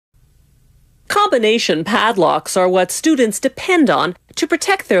Combination padlocks are what students depend on to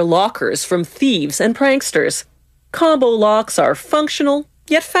protect their lockers from thieves and pranksters. Combo locks are functional,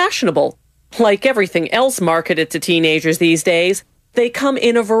 yet fashionable. Like everything else marketed to teenagers these days, they come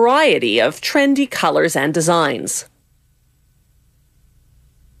in a variety of trendy colors and designs.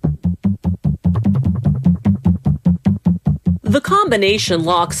 The combination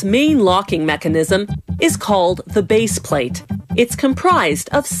lock's main locking mechanism is called the base plate. It's comprised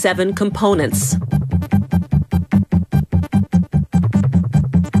of 7 components.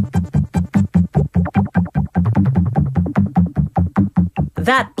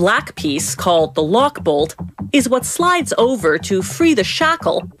 That black piece, called the lock bolt, is what slides over to free the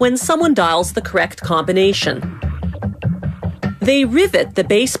shackle when someone dials the correct combination. They rivet the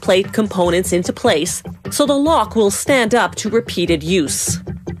base plate components into place so the lock will stand up to repeated use.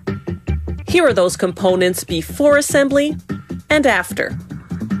 Here are those components before assembly and after.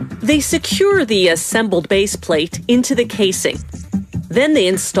 They secure the assembled base plate into the casing. Then they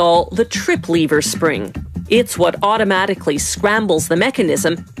install the trip lever spring. It's what automatically scrambles the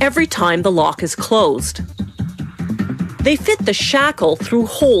mechanism every time the lock is closed. They fit the shackle through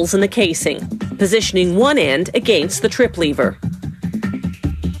holes in the casing, positioning one end against the trip lever.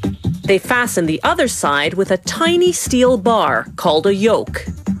 They fasten the other side with a tiny steel bar called a yoke.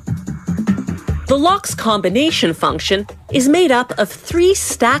 The lock's combination function is made up of 3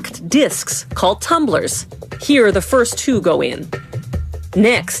 stacked discs called tumblers. Here, the first 2 go in.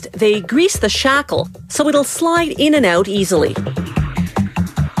 Next, they grease the shackle so it'll slide in and out easily.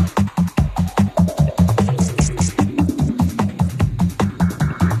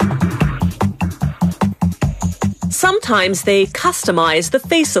 Sometimes they customize the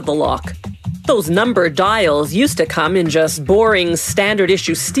face of the lock. Those number dials used to come in just boring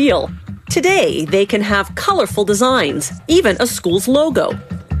standard-issue steel. Today, they can have colorful designs, even a school's logo.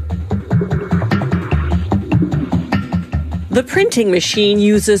 The printing machine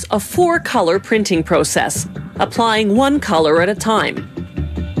uses a 4-color printing process, applying 1 color at a time.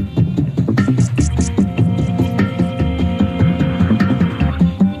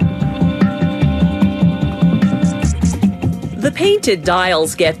 The painted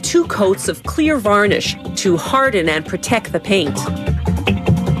dials get 2 coats of clear varnish to harden and protect the paint.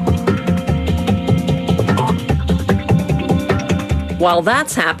 While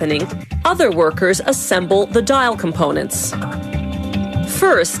that's happening, other workers assemble the dial components.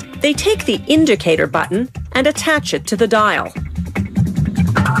 First, they take the indicator button and attach it to the dial.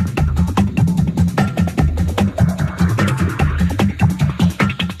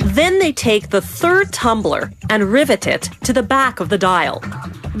 Then they take the 3rd tumbler and rivet it to the back of the dial.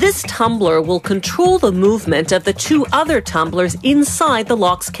 This tumbler will control the movement of the 2 other tumblers inside the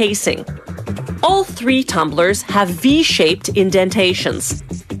lock's casing. All 3 tumblers have V-shaped indentations.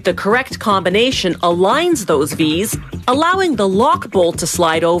 The correct combination aligns those V's, allowing the lock bolt to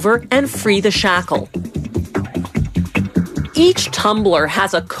slide over and free the shackle. Each tumbler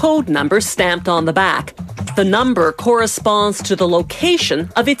has a code number stamped on the back. The number corresponds to the location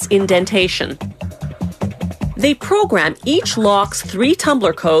of its indentation. They program each lock's 3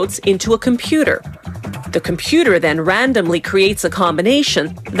 tumbler codes into a computer. The computer then randomly creates a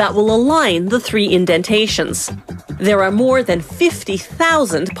combination that will align the 3 indentations. There are more than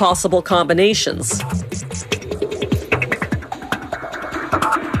 50,000 possible combinations.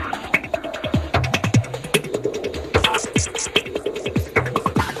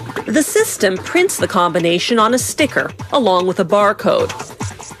 The system prints the combination on a sticker, along with a barcode.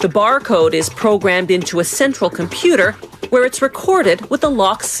 The barcode is programmed into a central computer where it's recorded with the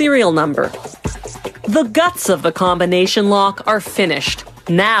lock's serial number. The guts of the combination lock are finished.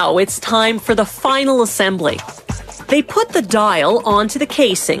 Now it's time for the final assembly. They put the dial onto the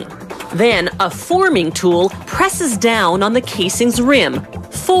casing. Then a forming tool presses down on the casing's rim,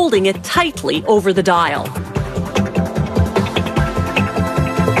 folding it tightly over the dial.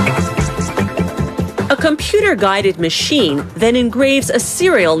 A computer-guided machine then engraves a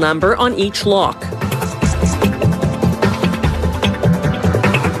serial number on each lock.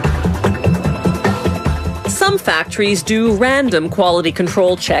 Some factories do random quality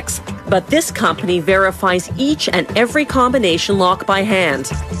control checks, but this company verifies each and every combination lock by hand.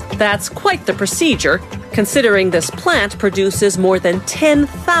 That's quite the procedure, considering this plant produces more than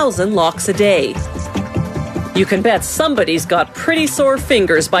 10,000 locks a day. You can bet somebody's got pretty sore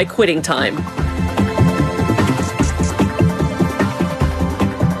fingers by quitting time.